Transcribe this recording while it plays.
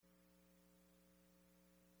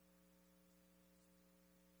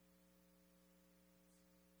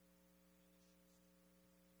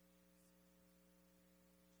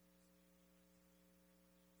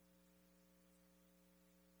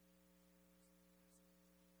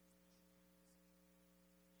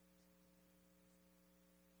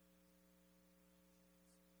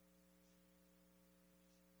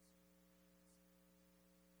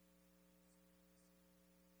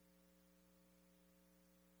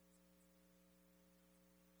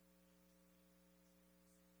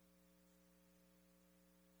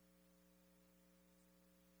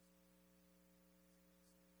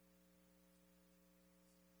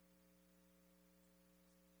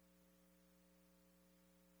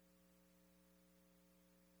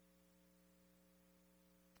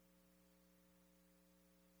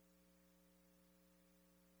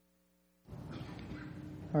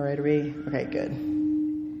All right, are we? Okay, good.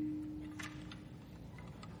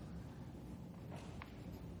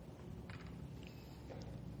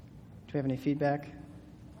 Do we have any feedback?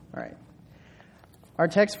 All right. Our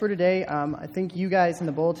text for today, I think you guys in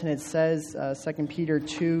the bulletin, it says 2 Peter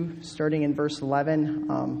 2, starting in verse 11.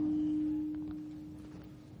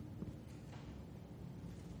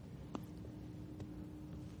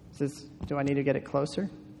 Do I need to get it closer?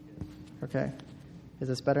 Okay. Is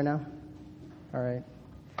this better now? All right.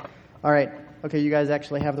 All right. Okay, you guys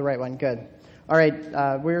actually have the right one. Good. All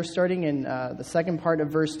right. We're starting in the second part of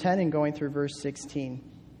verse 10 and going through verse 16.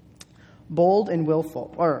 Bold and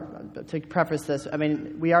willful. Or to preface this,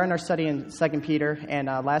 we are in our study in 2 Peter, and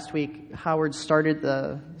last week Howard started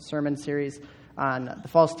the sermon series on the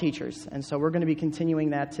false teachers. And so we're going to be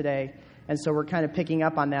continuing that today. And so we're kind of picking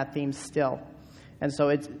up on that theme still. And so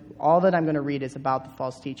it's all that I'm going to read is about the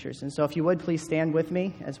false teachers. And so if you would, please stand with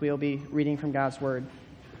me as we will be reading from God's Word.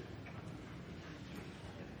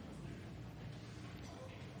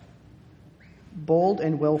 Bold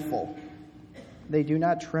and willful. They do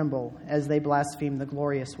not tremble as they blaspheme the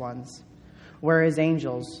glorious ones, whereas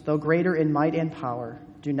angels, though greater in might and power,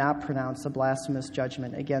 do not pronounce a blasphemous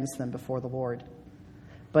judgment against them before the Lord.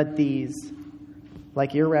 But these,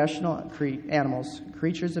 like irrational animals,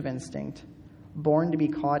 creatures of instinct, born to be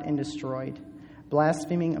caught and destroyed,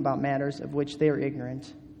 blaspheming about matters of which they are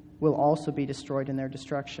ignorant, will also be destroyed in their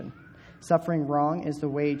destruction. Suffering wrong is the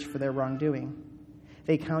wage for their wrongdoing.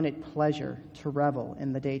 They count it pleasure to revel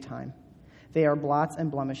in the daytime. They are blots and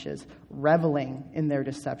blemishes, reveling in their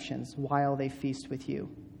deceptions while they feast with you.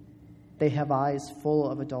 They have eyes full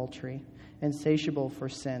of adultery, insatiable for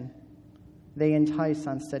sin. They entice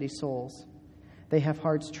unsteady souls. They have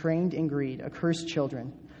hearts trained in greed, accursed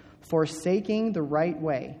children. Forsaking the right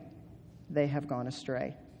way, they have gone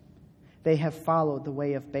astray. They have followed the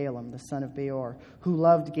way of Balaam, the son of Beor, who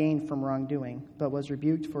loved gain from wrongdoing, but was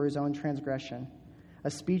rebuked for his own transgression. A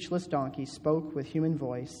speechless donkey spoke with human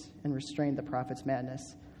voice and restrained the prophet's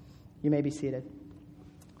madness. You may be seated.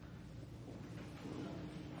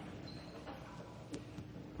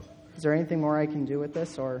 Is there anything more I can do with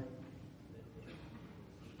this, or?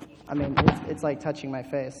 It's like touching my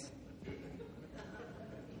face.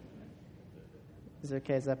 Is it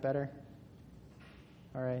okay? Is that better?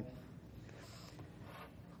 All right.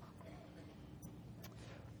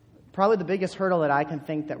 Probably the biggest hurdle that I can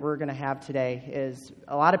think that we're going to have today is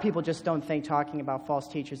a lot of people just don't think talking about false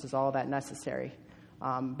teachers is all that necessary.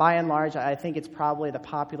 By and large, I think it's probably the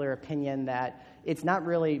popular opinion that it's not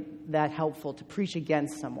really that helpful to preach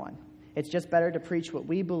against someone. It's just better to preach what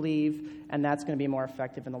we believe, and that's going to be more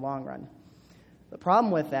effective in the long run. The problem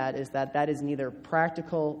with that is that is neither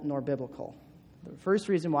practical nor biblical. The first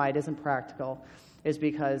reason why it isn't practical is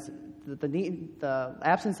because the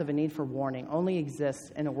absence of a need for warning only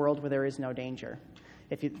exists in a world where there is no danger.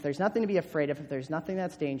 If there's nothing to be afraid of, if there's nothing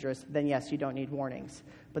that's dangerous, then yes, you don't need warnings.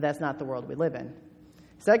 But that's not the world we live in.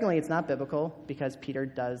 Secondly, it's not biblical because Peter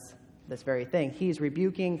does this very thing. He's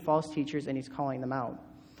rebuking false teachers and he's calling them out.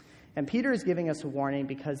 And Peter is giving us a warning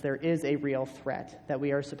because there is a real threat that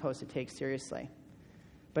we are supposed to take seriously.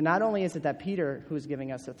 But not only is it that Peter who is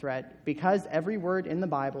giving us a threat, because every word in the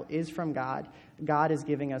Bible is from God, God is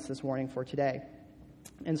giving us this warning for today.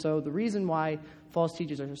 And so the reason why false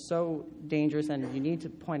teachers are so dangerous and you need to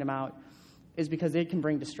point them out is because they can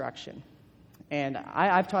bring destruction. And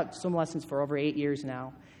I've taught swim lessons for over 8 years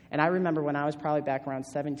now. And I remember when I was probably back around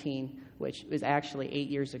 17, which was actually 8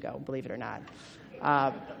 years ago, believe it or not.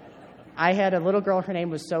 I had a little girl, her name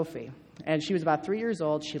was Sophie. And she was about 3 years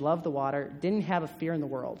old. She loved the water, didn't have a fear in the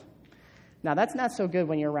world. Now, that's not so good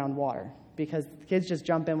when you're around water because kids just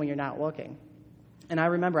jump in when you're not looking. And I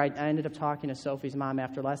remember I ended up talking to Sophie's mom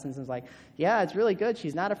after lessons and was like, yeah, it's really good.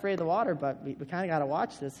 She's not afraid of the water, but we kind of got to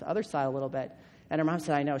watch this other side a little bit. And her mom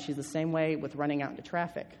said, I know. She's the same way with running out into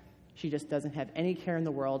traffic. She just doesn't have any care in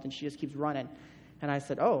the world, and she just keeps running. And I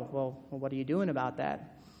said, oh, well, what are you doing about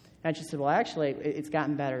that? And she said, well, actually, it's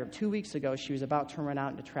gotten better. 2 weeks ago, she was about to run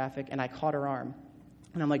out into traffic, and I caught her arm.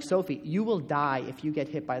 And I'm like, Sophie, you will die if you get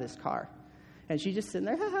hit by this car. And she's just sitting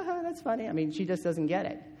there, ha, ha, ha, that's funny. She just doesn't get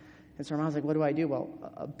it. And so her mom's like, what do I do? Well,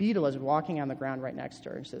 a beetle is walking on the ground right next to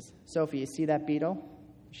her. And she says, Sophie, you see that beetle?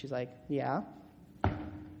 She's like, yeah.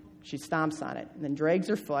 She stomps on it and then drags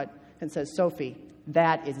her foot and says, Sophie,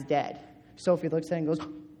 that is dead. Sophie looks at it and goes,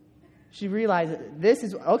 she realized this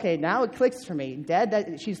is, okay, now it clicks for me.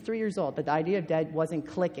 Dead, she's 3 years old. The idea of dead wasn't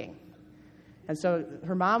clicking. And so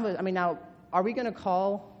her mom was, now, are we going to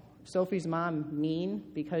call Sophie's mom mean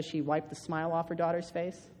because she wiped the smile off her daughter's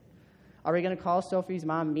face? Are we going to call Sophie's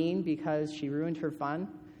mom mean because she ruined her fun?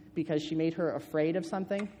 Because she made her afraid of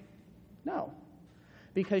something? No.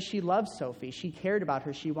 because she loved Sophie. She cared about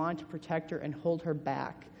her. She wanted to protect her and hold her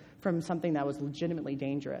back from something that was legitimately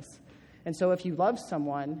dangerous. And so if you love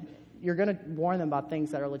someone, you're going to warn them about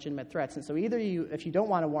things that are legitimate threats. And so if you don't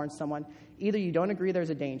want to warn someone, either you don't agree there's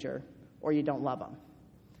a danger or you don't love them.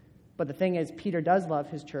 But the thing is, Peter does love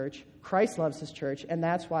his church. Christ loves his church, and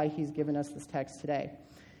that's why he's given us this text today.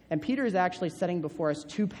 And Peter is actually setting before us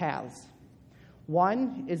two paths.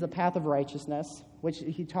 One is the path of righteousness, which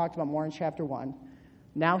he talked about more in chapter 1.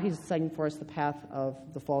 Now he's setting for us the path of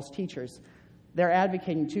the false teachers. They're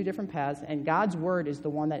advocating two different paths, and God's word is the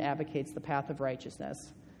one that advocates the path of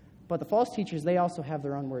righteousness. But the false teachers, they also have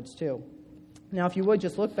their own words too. Now, if you would,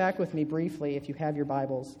 just look back with me briefly, if you have your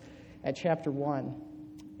Bibles, at chapter 1.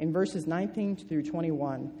 In verses 19 through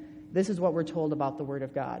 21, this is what we're told about the word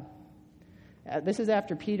of God. This is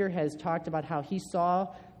after Peter has talked about how he saw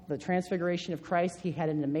the transfiguration of Christ. He had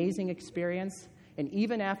an amazing experience. And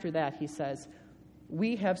even after that, he says,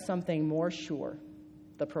 "We have something more sure,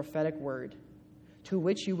 the prophetic word, to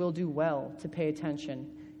which you will do well to pay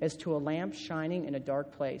attention, as to a lamp shining in a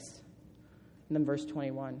dark place." And then verse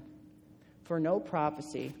 21, "For no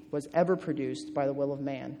prophecy was ever produced by the will of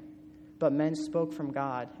man, but men spoke from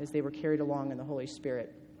God as they were carried along in the Holy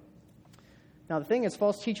Spirit." Now, the thing is,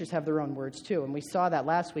 false teachers have their own words too, and we saw that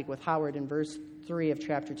last week with Howard in verse 3 of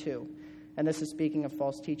chapter 2. And this is speaking of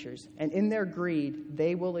false teachers. "And in their greed,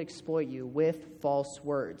 they will exploit you with false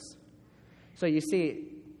words." So you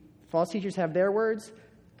see, false teachers have their words,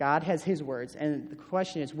 God has his words, and the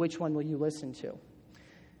question is, which one will you listen to?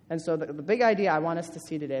 And so the big idea I want us to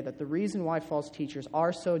see today, that the reason why false teachers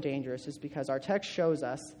are so dangerous is because our text shows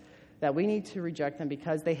us that we need to reject them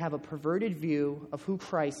because they have a perverted view of who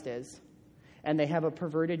Christ is, and they have a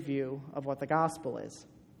perverted view of what the gospel is.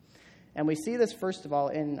 And we see this, first of all,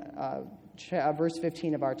 in verse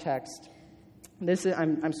 15 of our text.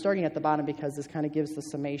 I'm starting at the bottom because this kind of gives the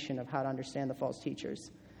summation of how to understand the false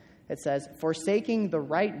teachers. It says, "Forsaking the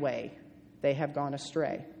right way, they have gone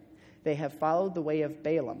astray. They have followed the way of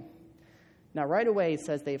Balaam." Now, right away, it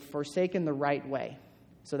says they've forsaken the right way.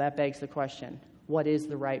 So that begs the question, what is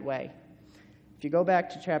the right way? If you go back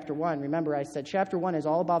to chapter 1, remember I said chapter 1 is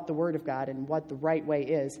all about the word of God and what the right way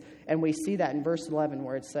is. And we see that in verse 11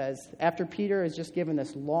 where it says, after Peter has just given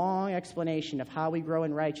this long explanation of how we grow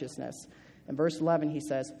in righteousness, in verse 11 he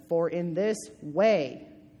says, "For in this way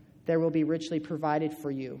there will be richly provided for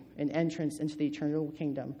you an entrance into the eternal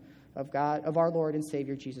kingdom of God, of our Lord and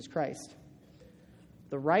Savior Jesus Christ."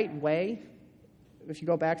 The right way, if you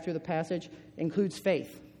go back through the passage, includes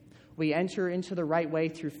faith. We enter into the right way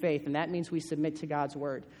through faith, and that means we submit to God's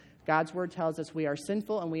word. God's word tells us we are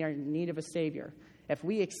sinful and we are in need of a Savior. If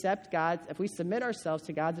we submit ourselves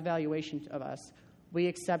to God's evaluation of us, we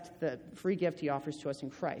accept the free gift he offers to us in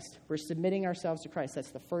Christ. We're submitting ourselves to Christ.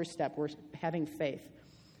 That's the first step. We're having faith.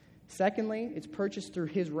 Secondly, it's purchased through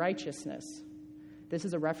his righteousness. This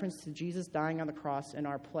is a reference to Jesus dying on the cross in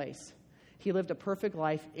our place. He lived a perfect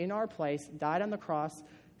life in our place, died on the cross,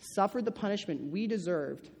 suffered the punishment we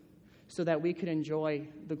deserved, so that we could enjoy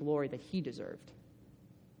the glory that he deserved.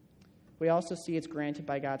 We also see it's granted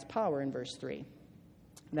by God's power in verse 3,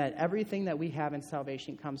 that everything that we have in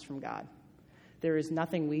salvation comes from God. There is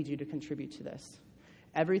nothing we do to contribute to this.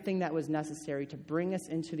 Everything that was necessary to bring us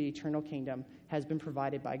into the eternal kingdom has been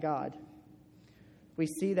provided by God. We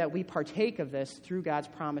see that we partake of this through God's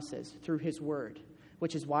promises, through his word,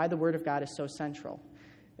 which is why the word of God is so central.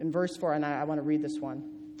 In verse 4, and I want to read this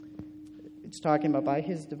one. It's talking about by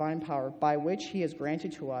his divine power, by which he has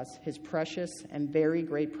granted to us his precious and very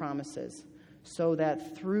great promises, so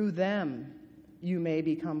that through them you may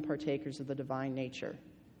become partakers of the divine nature.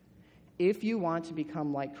 If you want to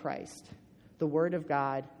become like Christ, the word of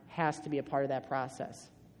God has to be a part of that process.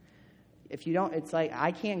 If you don't, it's like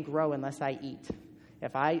I can't grow unless I eat.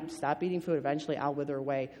 If I stop eating food, eventually I'll wither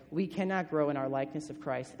away. We cannot grow in our likeness of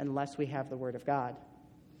Christ unless we have the word of God.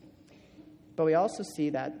 But we also see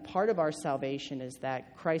that part of our salvation is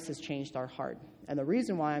that Christ has changed our heart. And the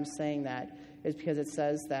reason why I'm saying that is because it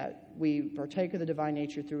says that we partake of the divine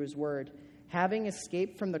nature through his word, having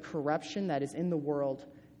escaped from the corruption that is in the world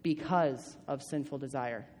because of sinful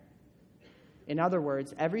desire. In other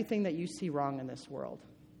words, everything that you see wrong in this world,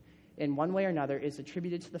 in one way or another, is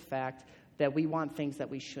attributed to the fact that we want things that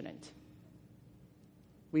we shouldn't.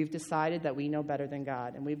 We've decided that we know better than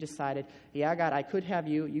God, and we've decided, yeah, God, I could have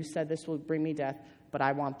you. You said this will bring me death, but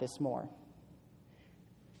I want this more.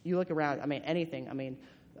 You look around,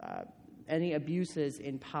 any abuses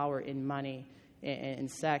in power, in money, in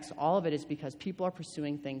sex, all of it is because people are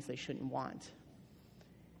pursuing things they shouldn't want.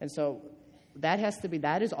 And so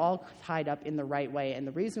that is all tied up in the right way. And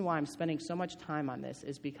the reason why I'm spending so much time on this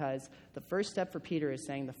is because the first step for Peter is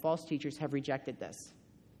saying the false teachers have rejected this.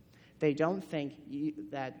 They don't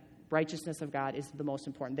think that righteousness of God is the most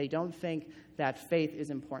important. They don't think that faith is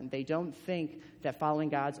important. They don't think that following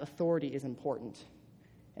God's authority is important.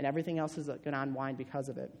 And everything else is going to unwind because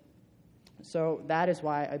of it. So that is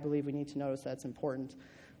why I believe we need to notice that's important.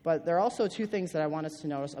 But there are also two things that I want us to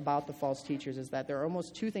notice about the false teachers, is that there are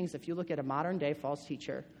almost two things. If you look at a modern-day false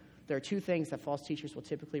teacher, there are two things that false teachers will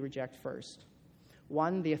typically reject first.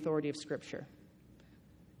 One, the authority of Scripture.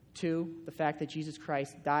 Two, the fact that Jesus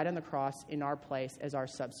Christ died on the cross in our place as our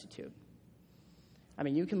substitute. I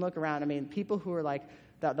mean, you can look around. I mean, people who are like,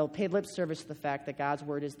 they'll pay lip service to the fact that God's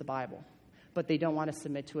word is the Bible, but they don't want to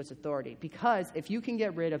submit to its authority. Because if you can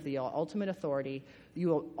get rid of the ultimate authority, you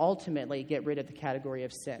will ultimately get rid of the category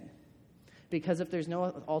of sin. Because if there's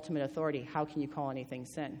no ultimate authority, how can you call anything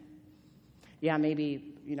sin? Yeah,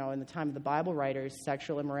 maybe, in the time of the Bible writers,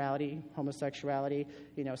 sexual immorality, homosexuality,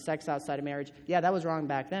 sex outside of marriage, yeah, that was wrong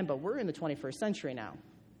back then, but we're in the 21st century now.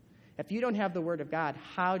 If you don't have the Word of God,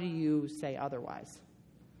 how do you say otherwise?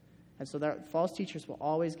 And so false teachers will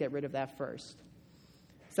always get rid of that first.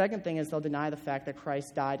 Second thing is they'll deny the fact that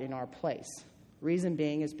Christ died in our place. Reason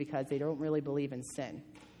being is because they don't really believe in sin.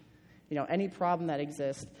 Any problem that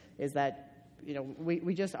exists is that,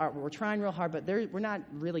 we're trying real hard, but we're not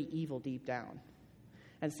really evil deep down.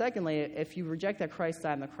 And secondly, if you reject that Christ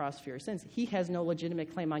died on the cross for your sins, he has no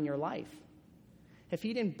legitimate claim on your life. If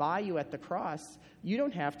he didn't buy you at the cross, you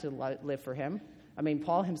don't have to live for him. I mean,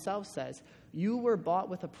 Paul himself says, you were bought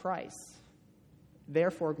with a price.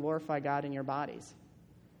 Therefore, glorify God in your bodies.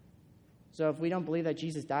 So if we don't believe that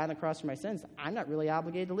Jesus died on the cross for my sins, I'm not really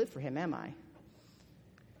obligated to live for him, am I?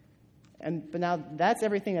 But now that's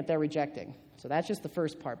everything that they're rejecting. So that's just the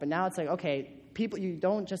first part. But now it's like, okay, people, you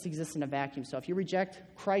don't just exist in a vacuum. So if you reject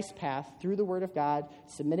Christ's path through the Word of God,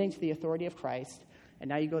 submitting to the authority of Christ, and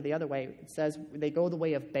now you go the other way, it says they go the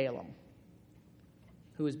way of Balaam.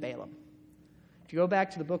 Who is Balaam? If you go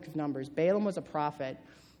back to the book of Numbers, Balaam was a prophet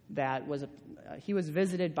that he was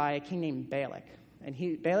visited by a king named Balak.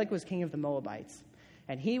 And Balak was king of the Moabites.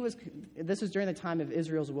 And this was during the time of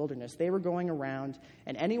Israel's wilderness. They were going around,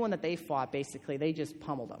 and anyone that they fought, basically, they just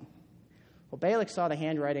pummeled them. Well, Balak saw the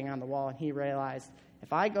handwriting on the wall, and he realized,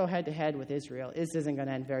 if I go head-to-head with Israel, this isn't going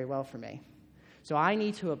to end very well for me. So I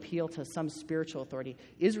need to appeal to some spiritual authority.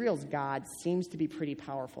 Israel's God seems to be pretty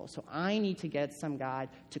powerful, so I need to get some God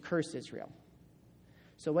to curse Israel.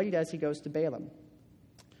 So what he does, he goes to Balaam.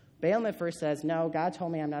 Balaam at first says, no, God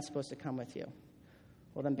told me I'm not supposed to come with you.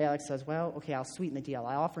 Well, then Balak says, well, okay, I'll sweeten the deal.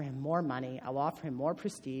 I'll offer him more money. I'll offer him more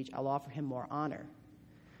prestige. I'll offer him more honor.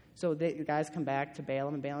 So the guys come back to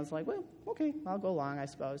Balaam, and Balaam's like, well, okay, I'll go along, I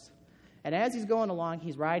suppose. And as he's going along,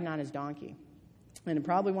 he's riding on his donkey. And in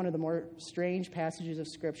probably one of the more strange passages of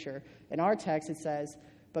Scripture, in our text it says,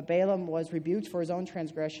 but Balaam was rebuked for his own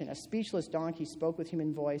transgression. A speechless donkey spoke with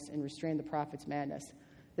human voice and restrained the prophet's madness.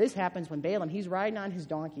 This happens when Balaam, he's riding on his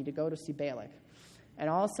donkey to go to see Balak. And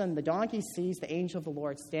all of a sudden, the donkey sees the angel of the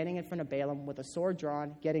Lord standing in front of Balaam with a sword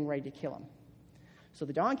drawn, getting ready to kill him. So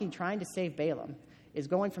the donkey, trying to save Balaam, is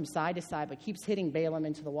going from side to side, but keeps hitting Balaam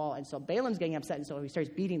into the wall. And so Balaam's getting upset, and so he starts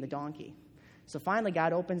beating the donkey. So finally,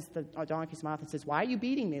 God opens the donkey's mouth and says, why are you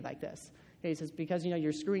beating me like this? And he says, because,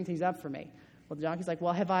 you're screwing things up for me. Well, the donkey's like,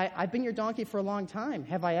 well, I've been your donkey for a long time.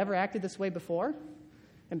 Have I ever acted this way before?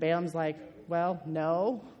 And Balaam's like, well,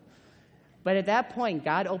 no. But at that point,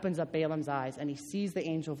 God opens up Balaam's eyes, and he sees the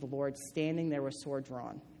angel of the Lord standing there with sword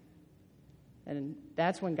drawn. And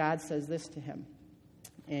that's when God says this to him.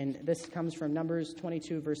 And this comes from Numbers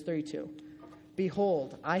 22, verse 32.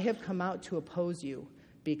 Behold, I have come out to oppose you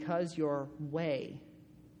because your way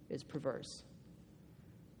is perverse.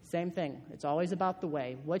 Same thing. It's always about the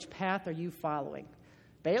way. Which path are you following?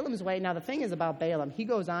 Balaam's way, now the thing is about Balaam, he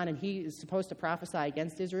goes on and he is supposed to prophesy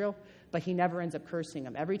against Israel, but he never ends up cursing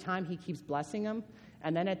them. Every time he keeps blessing them,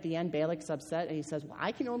 and then at the end Balak's upset and he says, well,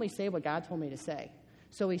 I can only say what God told me to say.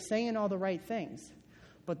 So he's saying all the right things.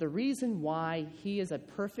 But the reason why he is a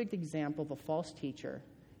perfect example of a false teacher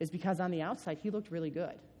is because on the outside he looked really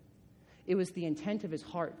good. It was the intent of his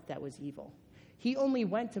heart that was evil. He only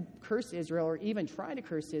went to curse Israel or even try to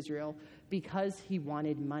curse Israel because he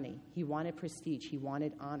wanted money. He wanted prestige. He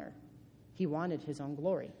wanted honor. He wanted his own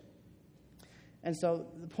glory. And so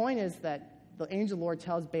the point is that the angel of the Lord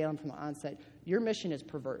tells Balaam from the onset, your mission is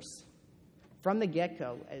perverse. From the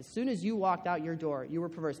get-go, as soon as you walked out your door, you were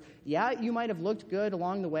perverse. Yeah, you might have looked good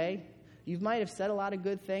along the way. You might have said a lot of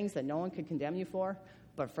good things that no one could condemn you for.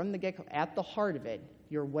 But from the get-go, at the heart of it,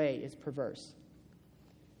 your way is perverse.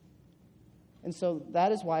 And so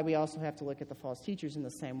that is why we also have to look at the false teachers in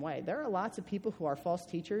the same way. There are lots of people who are false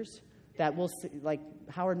teachers that will, like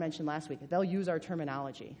Howard mentioned last week, they'll use our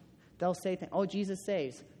terminology. They'll say, oh, Jesus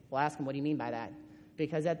saves. We'll ask them, what do you mean by that?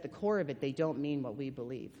 Because at the core of it, they don't mean what we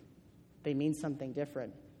believe. They mean something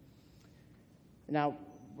different. Now,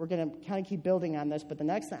 we're going to kind of keep building on this, but the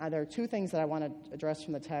next thing, there are two things that I want to address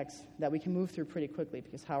from the text that we can move through pretty quickly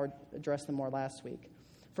because Howard addressed them more last week.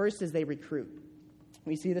 First is they recruit.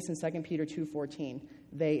 We see this in 2 Peter 2:14.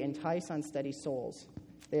 They entice unsteady souls.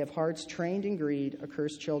 They have hearts trained in greed,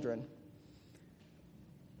 accursed children.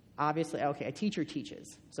 Obviously, okay, a teacher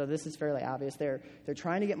teaches. So this is fairly obvious. They're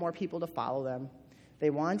trying to get more people to follow them. They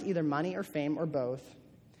want either money or fame or both.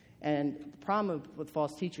 And the problem with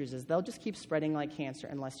false teachers is they'll just keep spreading like cancer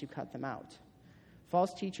unless you cut them out.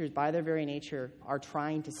 False teachers, by their very nature, are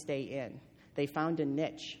trying to stay in. They found a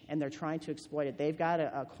niche, and they're trying to exploit it. They've got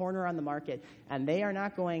a corner on the market, and they are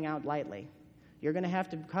not going out lightly. You're going to have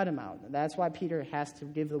to cut them out. That's why Peter has to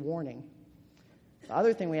give the warning. The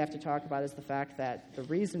other thing we have to talk about is the fact that the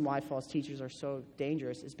reason why false teachers are so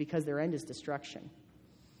dangerous is because their end is destruction.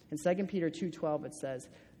 In 2 Peter 2:12, it says,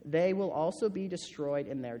 they will also be destroyed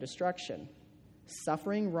in their destruction,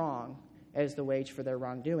 suffering wrong as the wage for their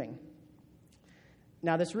wrongdoing.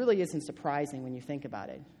 Now, this really isn't surprising when you think about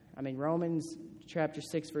it. I mean, Romans chapter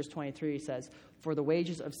 6, verse 23 says, for the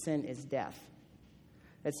wages of sin is death.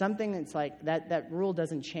 It's something that's like, that rule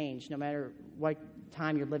doesn't change no matter what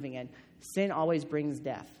time you're living in. Sin always brings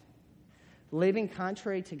death. Living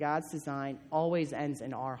contrary to God's design always ends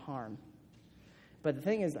in our harm. But the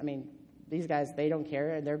thing is, I mean, these guys, they don't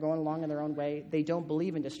care. They're going along in their own way. They don't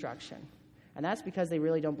believe in destruction. And that's because they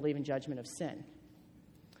really don't believe in judgment of sin.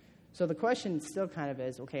 So the question still kind of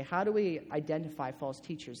is, okay, how do we identify false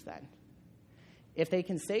teachers then? If they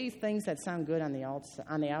can say things that sound good on the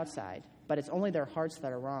outside, but it's only their hearts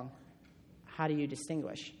that are wrong, how do you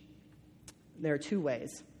distinguish? There are two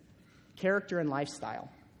ways: character and lifestyle.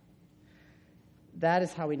 That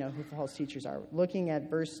is how we know who false teachers are. Looking at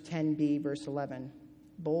verse 10b, verse 11,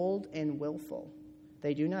 bold and willful,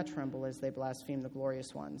 they do not tremble as they blaspheme the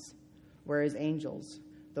glorious ones, whereas angels,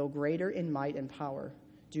 though greater in might and power,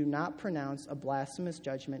 do not pronounce a blasphemous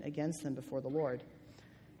judgment against them before the Lord.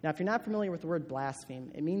 Now, if you're not familiar with the word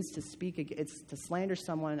blaspheme, it means to it's to slander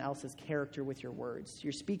someone else's character with your words.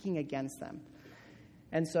 You're speaking against them.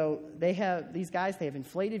 And so these guys have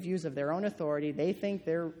inflated views of their own authority. They think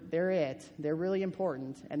they're it. They're really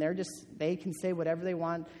important. And they can say whatever they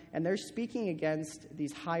want. And they're speaking against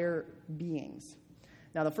these higher beings.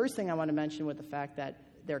 Now, the first thing I want to mention with the fact that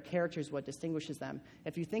their character is what distinguishes them.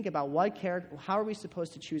 If you think about how are we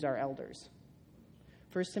supposed to choose our elders?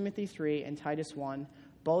 1 Timothy 3 and Titus 1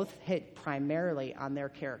 both hit primarily on their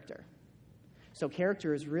character. So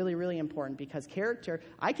character is really, really important because character,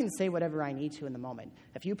 I can say whatever I need to in the moment.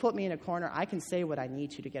 If you put me in a corner, I can say what I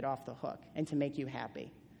need to get off the hook and to make you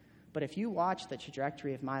happy. But if you watch the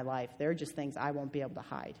trajectory of my life, there are just things I won't be able to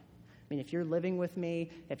hide. I mean, if you're living with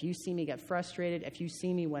me, if you see me get frustrated, if you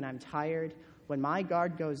see me when I'm tired, when my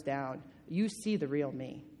guard goes down, you see the real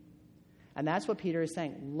me. And that's what Peter is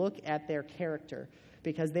saying. Look at their character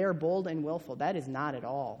because they are bold and willful. That is not at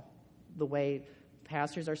all the way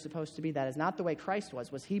pastors are supposed to be. That is not the way Christ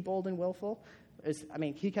was. Was he bold and willful?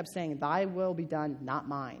 He kept saying, thy will be done, not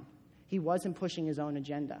mine. He wasn't pushing his own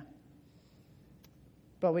agenda.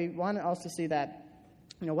 But we want to also see that,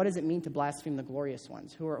 what does it mean to blaspheme the glorious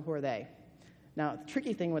ones? Who are they? Now, the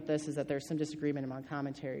tricky thing with this is that there's some disagreement among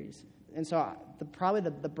commentaries. And so probably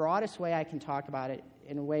the broadest way I can talk about it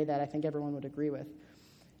in a way that I think everyone would agree with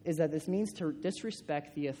is that this means to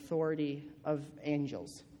disrespect the authority of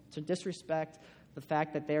angels, to disrespect the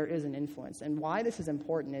fact that there is an influence. And why this is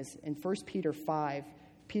important is in 1 Peter 5,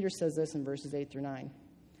 Peter says this in verses 8 through 9.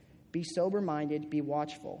 Be sober-minded, be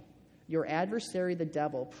watchful. Your adversary, the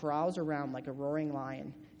devil, prowls around like a roaring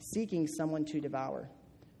lion, seeking someone to devour.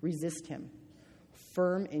 Resist him,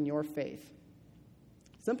 firm in your faith.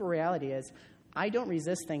 Simple reality is, I don't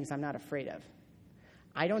resist things I'm not afraid of.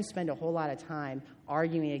 I don't spend a whole lot of time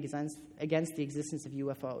arguing against the existence of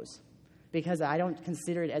UFOs because I don't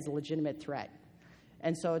consider it as a legitimate threat.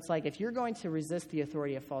 And so it's like if you're going to resist the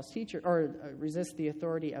authority of false teachers or resist the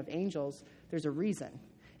authority of angels, there's a reason.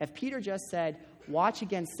 If Peter just said, watch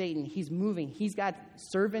against Satan, he's moving, he's got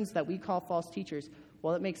servants that we call false teachers,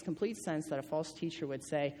 well, it makes complete sense that a false teacher would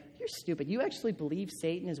say, you're stupid. You actually believe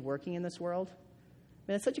Satan is working in this world?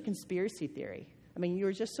 That's such a conspiracy theory.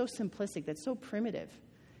 You're just so simplistic. That's so primitive.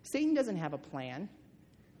 Satan doesn't have a plan.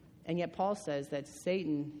 And yet Paul says that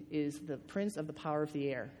Satan is the prince of the power of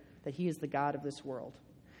the air, that he is the god of this world,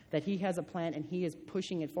 that he has a plan and he is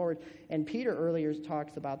pushing it forward. And Peter earlier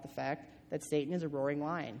talks about the fact that Satan is a roaring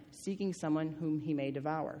lion, seeking someone whom he may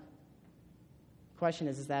devour. The question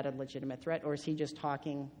is that a legitimate threat, or is he just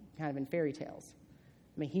talking kind of in fairy tales?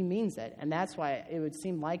 I mean, he means it, and that's why it would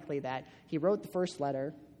seem likely that he wrote the first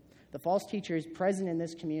letter. The false teachers present in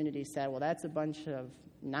this community said, well, that's a bunch of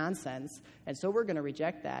nonsense, and so we're going to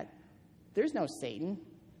reject that. There's no Satan.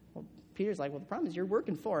 Well, Peter's like, well, the problem is you're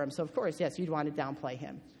working for him, so of course, yes, you'd want to downplay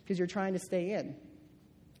him because you're trying to stay in.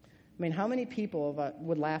 I mean, how many people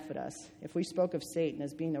would laugh at us if we spoke of Satan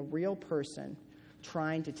as being a real person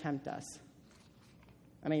trying to tempt us?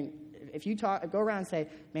 I mean, if you go around and say,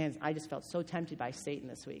 man, I just felt so tempted by Satan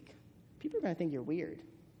this week, people are going to think you're weird.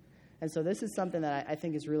 And so this is something that I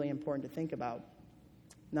think is really important to think about.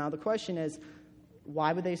 Now, the question is,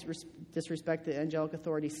 why would they disrespect the angelic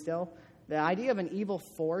authority still? The idea of an evil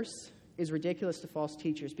force is ridiculous to false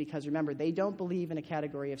teachers because, remember, they don't believe in a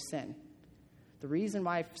category of sin. The reason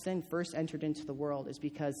why sin first entered into the world is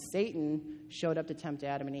because Satan showed up to tempt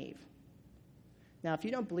Adam and Eve. Now, if you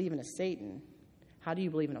don't believe in a Satan, how do you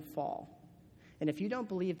believe in a fall? And if you don't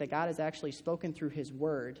believe that God has actually spoken through his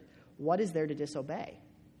word, what is there to disobey?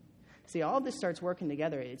 See, all of this starts working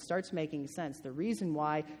together. It starts making sense. The reason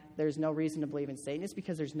why there's no reason to believe in Satan is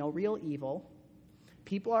because there's no real evil.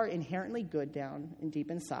 People are inherently good down and deep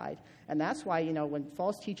inside. And that's why, when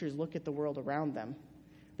false teachers look at the world around them,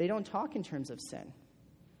 they don't talk in terms of sin.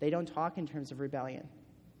 They don't talk in terms of rebellion.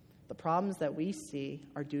 The problems that we see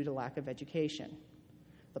are due to lack of education.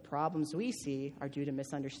 The problems we see are due to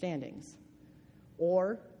misunderstandings.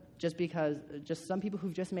 Or just some people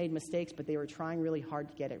who've just made mistakes, but they were trying really hard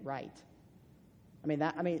to get it right.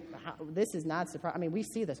 This is not surprising. We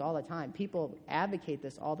see this all the time. People advocate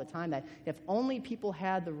this all the time, that if only people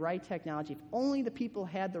had the right technology, if only the people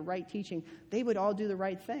had the right teaching, they would all do the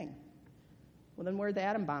right thing. Well, then where did the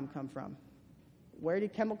atom bomb come from? Where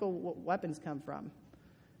did chemical weapons come from?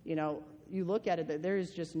 You look at it, there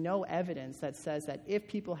is just no evidence that says that if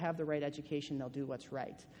people have the right education, they'll do what's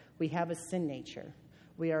right. We have a sin nature.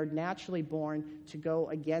 We are naturally born to go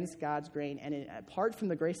against God's grain, and apart from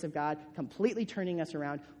the grace of God completely turning us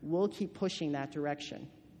around, we'll keep pushing that direction.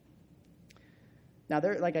 Now,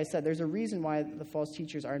 like I said, there's a reason why the false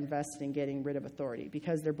teachers are invested in getting rid of authority,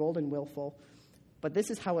 because they're bold and willful, but this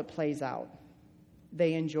is how it plays out.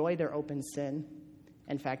 They enjoy their open sin.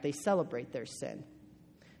 In fact, they celebrate their sin.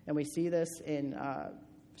 And we see this in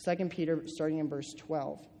 2 Peter, starting in verse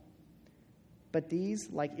 12. But these,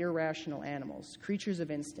 like irrational animals, creatures of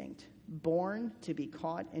instinct, born to be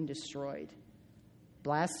caught and destroyed,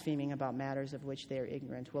 blaspheming about matters of which they are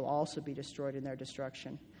ignorant, will also be destroyed in their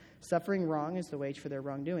destruction. Suffering wrong is the wage for their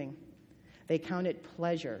wrongdoing. They count it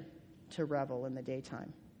pleasure to revel in the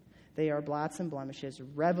daytime. They are blots and blemishes,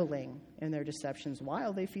 reveling in their deceptions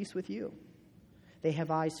while they feast with you. They have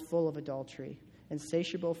eyes full of adultery,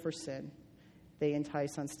 insatiable for sin. They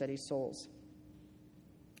entice unsteady souls.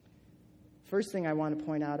 First thing I want to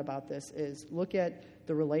point out about this is look at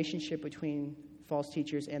the relationship between false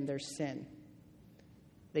teachers and their sin.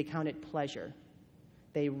 They count it pleasure.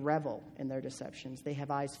 They revel in their deceptions. They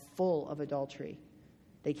have eyes full of adultery.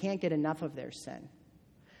 They can't get enough of their sin.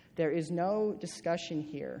 There is no discussion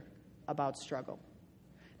here about struggle.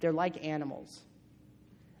 They're like animals.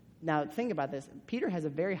 Now, think about this. Peter has a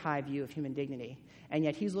very high view of human dignity, and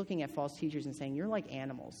yet he's looking at false teachers and saying, you're like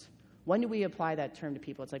animals. When do we apply that term to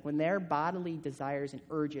people? It's like when their bodily desires and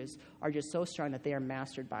urges are just so strong that they are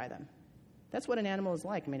mastered by them. That's what an animal is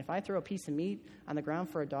like. If I throw a piece of meat on the ground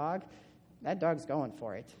for a dog, that dog's going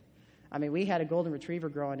for it. We had a golden retriever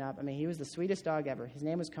growing up. He was the sweetest dog ever. His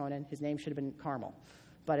name was Conan. His name should have been Carmel.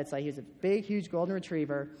 But it's like he was a big, huge golden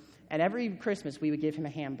retriever, and every Christmas we would give him a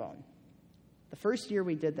ham bone. The first year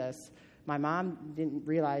we did this, my mom didn't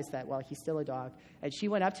realize that, he's still a dog, and she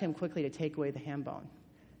went up to him quickly to take away the ham bone.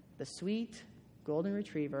 The sweet golden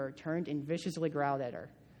retriever turned and viciously growled at her.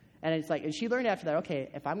 And she learned after that,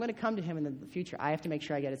 okay, if I'm going to come to him in the future, I have to make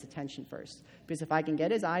sure I get his attention first. Because if I can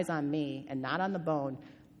get his eyes on me and not on the bone,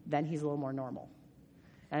 then he's a little more normal.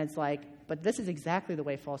 And it's like, but this is exactly the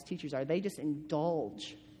way false teachers are. They just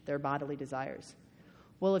indulge their bodily desires.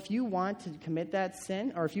 Well, if you want to commit that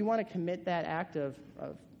sin, or if you want to commit that act of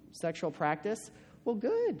sexual practice, well,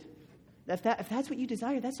 good. If that's what you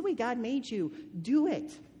desire, that's the way God made you. Do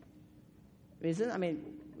it.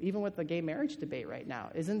 Even with the gay marriage debate right now,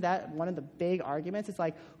 isn't that one of the big arguments? It's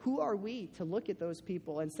like, who are we to look at those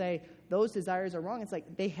people and say those desires are wrong? It's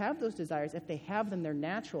like, they have those desires. If they have them, they're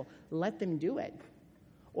natural. Let them do it.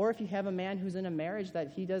 Or if you have a man who's in a marriage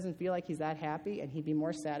that he doesn't feel like he's that happy and he'd be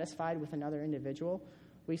more satisfied with another individual,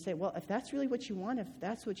 we say, well, if that's really what you want, if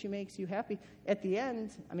that's what makes you happy, at the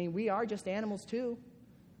end, we are just animals too.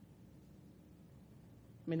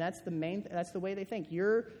 mean, that's the way they think.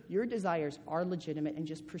 Your desires are legitimate and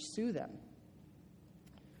just pursue them.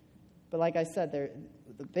 But like I said,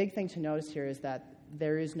 the big thing to notice here is that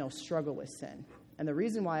there is no struggle with sin. And the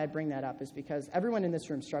reason why I bring that up is because everyone in this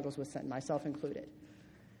room struggles with sin, myself included.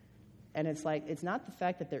 And it's not the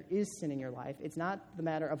fact that there is sin in your life. It's not the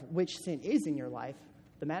matter of which sin is in your life.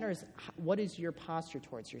 The matter is, what is your posture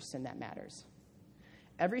towards your sin that matters?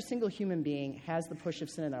 Every single human being has the push of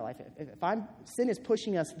sin in their life. If sin is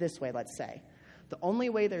pushing us this way, let's say, the only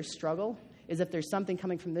way there's struggle is if there's something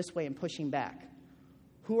coming from this way and pushing back.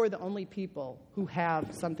 Who are the only people who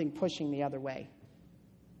have something pushing the other way?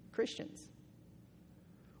 Christians.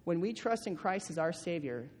 When we trust in Christ as our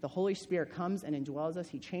Savior, the Holy Spirit comes and indwells us.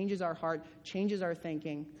 He changes our heart, changes our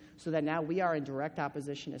thinking, so that now we are in direct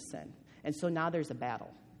opposition to sin. And so now there's a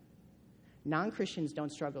battle. Non-Christians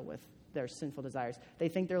don't struggle with their sinful desires. They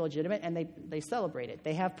think they're legitimate, and they celebrate it.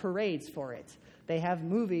 They have parades for it. They have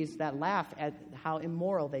movies that laugh at how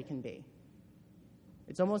immoral they can be.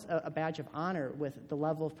 It's almost a badge of honor with the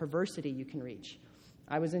level of perversity you can reach.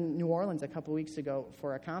 I was in New Orleans a couple weeks ago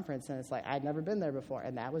for a conference, and it's like I'd never been there before,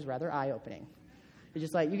 and that was rather eye-opening. It's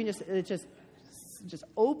just like it's just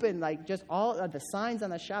open, like just all of the signs on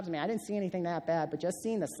the shops. I mean, I didn't see anything that bad, but just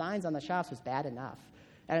seeing the signs on the shops was bad enough.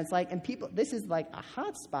 And it's like, and people, this is like a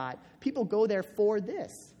hot spot. People go there for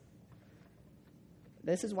this.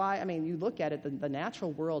 This is why, I mean, you look at it, the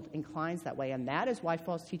natural world inclines that way, and that is why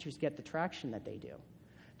false teachers get the traction that they do.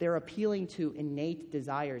 They're appealing to innate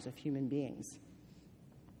desires of human beings.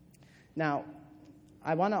 Now,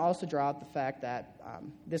 I want to also draw out the fact that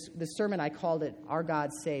this sermon, I called it, Our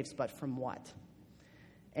God Saves, but From What?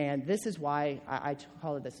 And this is why I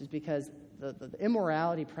call it this, is because the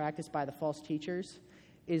immorality practiced by the false teachers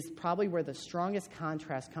is probably where the strongest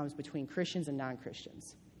contrast comes between Christians and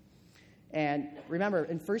non-Christians. And remember,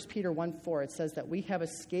 in 1 Peter 1:4, it says that we have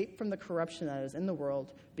escaped from the corruption that is in the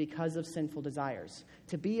world because of sinful desires.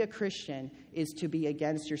 To be a Christian is to be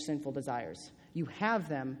against your sinful desires. You have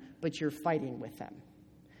them, but you're fighting with them.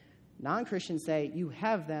 Non-Christians say, you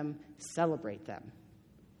have them, celebrate them.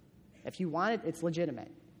 If you want it, it's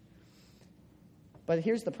legitimate. But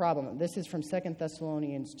here's the problem. This is from 2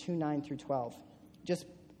 Thessalonians 2:9 through 12. Just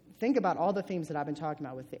think about all the themes that I've been talking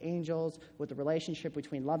about with the angels, with the relationship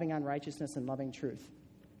between loving unrighteousness and loving truth.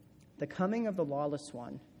 The coming of the lawless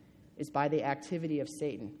one is by the activity of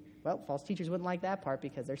Satan. Well, false teachers wouldn't like that part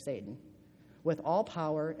because they're Satan. With all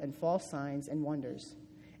power and false signs and wonders,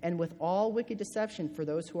 and with all wicked deception for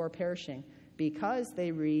those who are perishing, because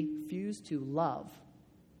they refuse to love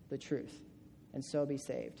the truth and so be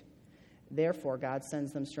saved. Therefore, God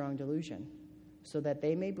sends them strong delusion, so that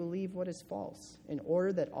they may believe what is false, in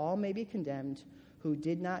order that all may be condemned who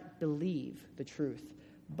did not believe the truth,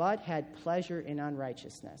 but had pleasure in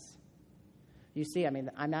unrighteousness. You see, I mean,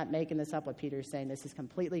 I'm not making this up what Peter is saying. This is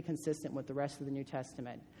completely consistent with the rest of the New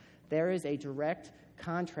Testament. There is a direct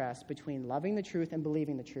contrast between loving the truth and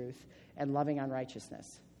believing the truth and loving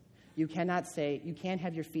unrighteousness. You can't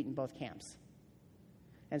have your feet in both camps.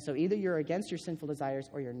 And so either you're against your sinful desires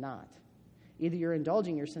or you're not. Either you're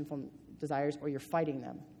indulging your sinful desires or you're fighting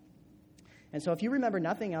them. And so if you remember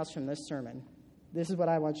nothing else from this sermon, this is what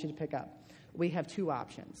I want you to pick up. We have two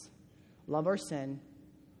options: love our sin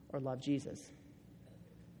or love Jesus.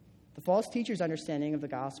 The false teacher's understanding of the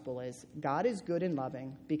gospel is God is good and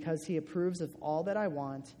loving because he approves of all that I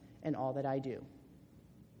want and all that I do.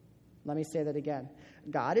 Let me say that again.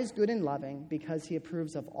 God is good and loving because he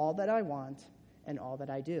approves of all that I want and all that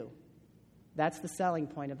I do. That's the selling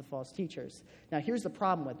point of the false teachers. Now, here's the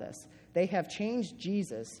problem with this. They have changed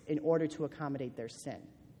Jesus in order to accommodate their sin.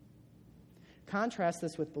 Contrast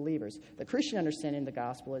this with believers. The Christian understanding of the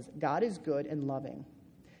gospel is God is good and loving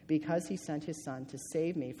because he sent his son to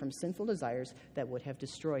save me from sinful desires that would have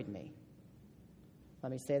destroyed me.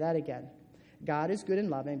 Let me say that again. God is good and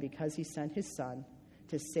loving because he sent his son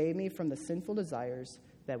to save me from the sinful desires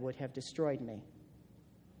that would have destroyed me.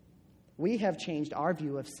 We have changed our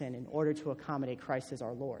view of sin in order to accommodate Christ as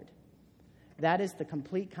our Lord. That is the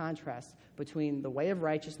complete contrast between the way of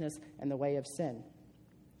righteousness and the way of sin.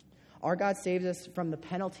 Our God saves us from the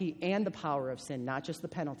penalty and the power of sin, not just the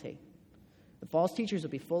penalty. The false teachers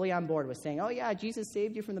will be fully on board with saying, oh yeah, Jesus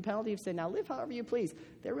saved you from the penalty of sin, now live however you please.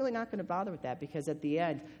 They're really not going to bother with that because at the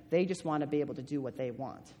end, they just want to be able to do what they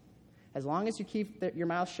want. As long as you keep your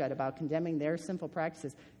mouth shut about condemning their sinful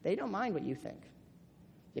practices, they don't mind what you think.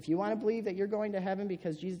 If you want to believe that you're going to heaven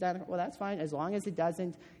because Jesus died, well, that's fine, as long as it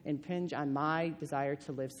doesn't impinge on my desire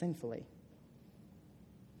to live sinfully.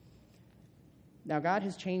 Now, God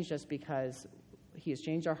has changed us because he has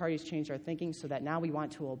changed our heart, he's changed our thinking, so that now we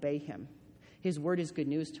want to obey him. His word is good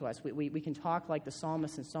news to us. We can talk like the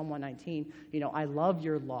psalmist in Psalm 119, I love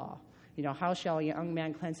your law. How shall a young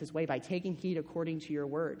man cleanse his way? By taking heed according to your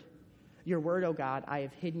word. Your word, O God, I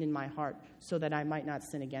have hidden in my heart so that I might not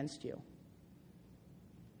sin against you.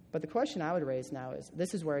 But the question I would raise now is,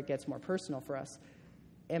 this is where it gets more personal for us.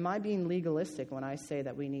 Am I being legalistic when I say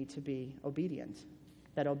that we need to be obedient?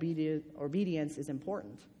 That obedience is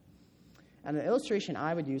important? And the illustration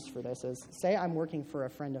I would use for this is, say I'm working for a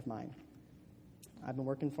friend of mine.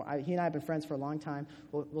 He and I have been friends for a long time.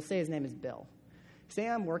 We'll say his name is Bill. Say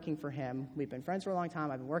I'm working for him. We've been friends for a long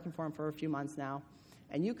time. I've been working for him for a few months now.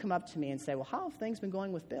 And you come up to me and say, well, how have things been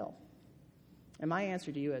going with Bill? And my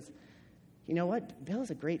answer to you is, you know what? Bill is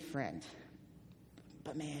a great friend.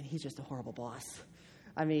 But man, he's just a horrible boss.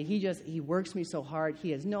 I mean, he works me so hard.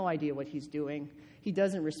 He has no idea what he's doing. He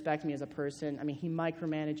doesn't respect me as a person. I mean, he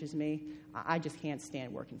micromanages me. I just can't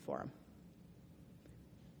stand working for him.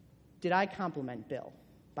 Did I compliment Bill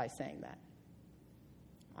by saying that?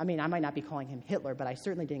 I mean, I might not be calling him Hitler, but I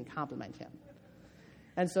certainly didn't compliment him.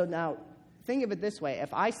 And so now, think of it this way.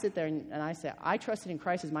 If I sit there and I say, I trusted in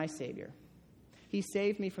Christ as my Savior. He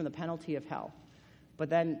saved me from the penalty of hell. But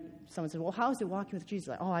then someone says, well, how is it walking with Jesus?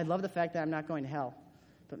 Like, I love the fact that I'm not going to hell.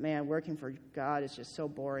 But man, working for God is just so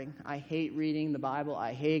boring. I hate reading the Bible.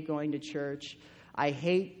 I hate going to church. I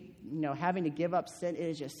hate, having to give up sin. It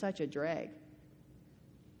is just such a drag.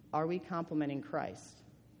 Are we complimenting Christ?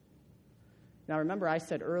 Now, remember I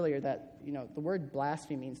said earlier that, the word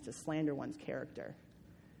blaspheme means to slander one's character.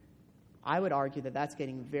 I would argue that that's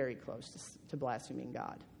getting very close to blaspheming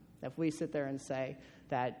God. If we sit there and say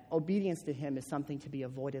that obedience to him is something to be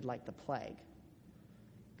avoided like the plague.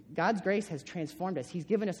 God's grace has transformed us. He's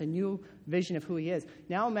given us a new vision of who he is.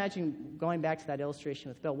 Now imagine going back to that illustration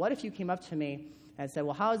with Bill. What if you came up to me and said,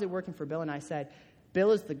 well, how is it working for Bill? And I said,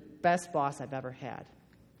 Bill is the best boss I've ever had.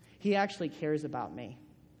 He actually cares about me.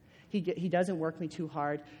 He doesn't work me too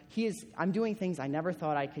hard. I'm doing things I never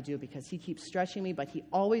thought I could do because he keeps stretching me, but he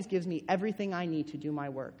always gives me everything I need to do my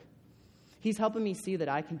work. He's helping me see that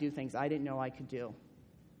I can do things I didn't know I could do.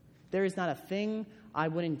 There is not a thing I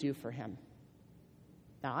wouldn't do for him.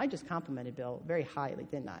 Now, I just complimented Bill very highly,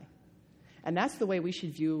 didn't I? And that's the way we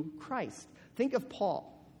should view Christ. Think of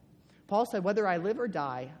Paul. Paul said, whether I live or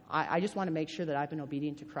die, I just want to make sure that I've been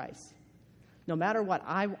obedient to Christ. No matter what,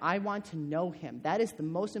 I want to know him. That is the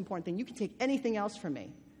most important thing. You can take anything else from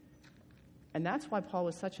me. And that's why Paul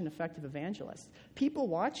was such an effective evangelist. People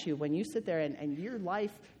watch you when you sit there and your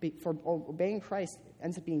life for obeying Christ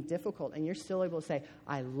ends up being difficult, and you're still able to say,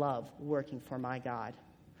 I love working for my God.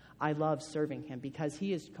 I love serving him because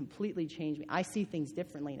he has completely changed me. I see things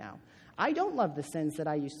differently now. I don't love the sins that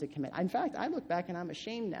I used to commit. In fact, I look back and I'm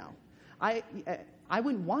ashamed now. I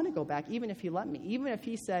wouldn't want to go back even if he let me. Even if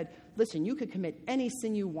he said, listen, you could commit any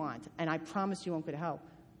sin you want, and I promise you won't go to hell.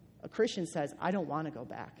 A Christian says, I don't want to go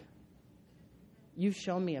back. You've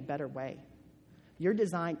shown me a better way. Your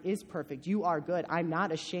design is perfect. You are good. I'm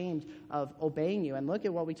not ashamed of obeying you. And look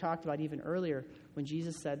at what we talked about even earlier when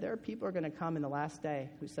Jesus said, there are people who are going to come in the last day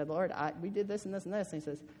who said, Lord, we did this and this and this. And he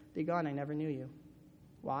says, be gone, I never knew you.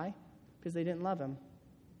 Why? Because they didn't love him.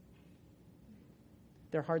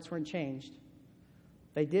 Their hearts weren't changed.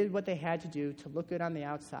 They did what they had to do to look good on the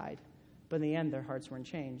outside, but in the end, their hearts weren't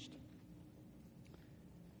changed.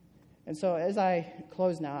 And so as I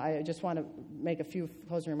close now, I just want to make a few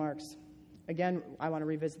closing remarks. Again, I want to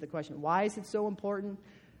revisit the question, why is it so important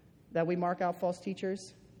that we mark out false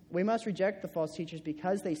teachers? We must reject the false teachers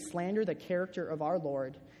because they slander the character of our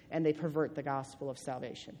Lord and they pervert the gospel of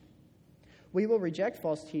salvation. We will reject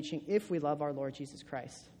false teaching if we love our Lord Jesus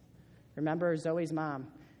Christ. Remember Zoe's mom.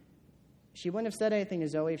 She wouldn't have said anything to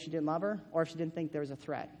Zoe if she didn't love her or if she didn't think there was a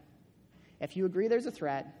threat. If you agree there's a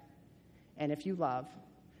threat, and if you love,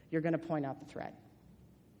 you're going to point out the threat.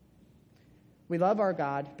 We love our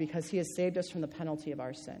God because he has saved us from the penalty of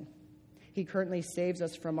our sin. He currently saves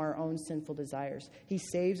us from our own sinful desires. He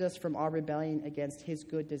saves us from our rebellion against his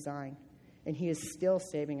good design. And he is still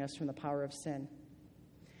saving us from the power of sin.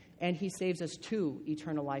 And he saves us to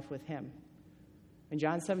eternal life with him. In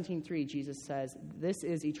John 17:3, Jesus says, this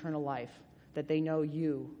is eternal life, that they know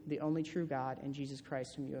you, the only true God, and Jesus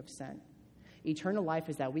Christ whom you have sent. Eternal life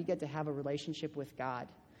is that we get to have a relationship with God.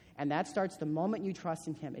 And that starts the moment you trust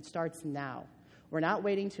in him. It starts now. We're not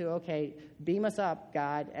waiting to, beam us up,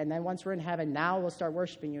 God, and then once we're in heaven, now we'll start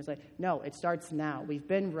worshiping you. It's like, no, it starts now. We've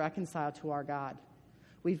been reconciled to our God.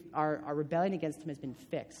 Our rebellion against him has been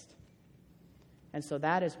fixed. And so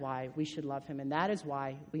that is why we should love him, and that is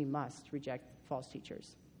why we must reject false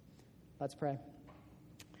teachers. Let's pray.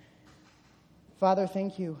 Father,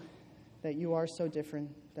 thank you that you are so different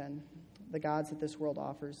than the gods that this world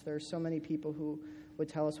offers. There are so many people who would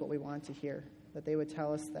tell us what we want to hear, that they would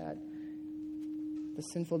tell us that the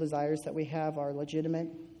sinful desires that we have are legitimate,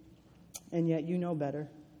 and yet you know better.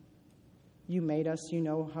 You made us. You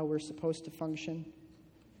know how we're supposed to function.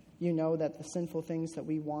 You know that the sinful things that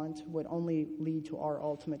we want would only lead to our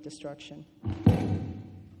ultimate destruction.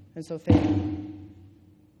 And so thank you.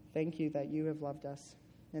 Thank you that you have loved us.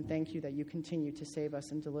 And thank you that you continue to save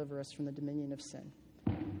us and deliver us from the dominion of sin.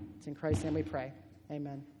 It's in Christ's name we pray.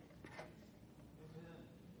 Amen.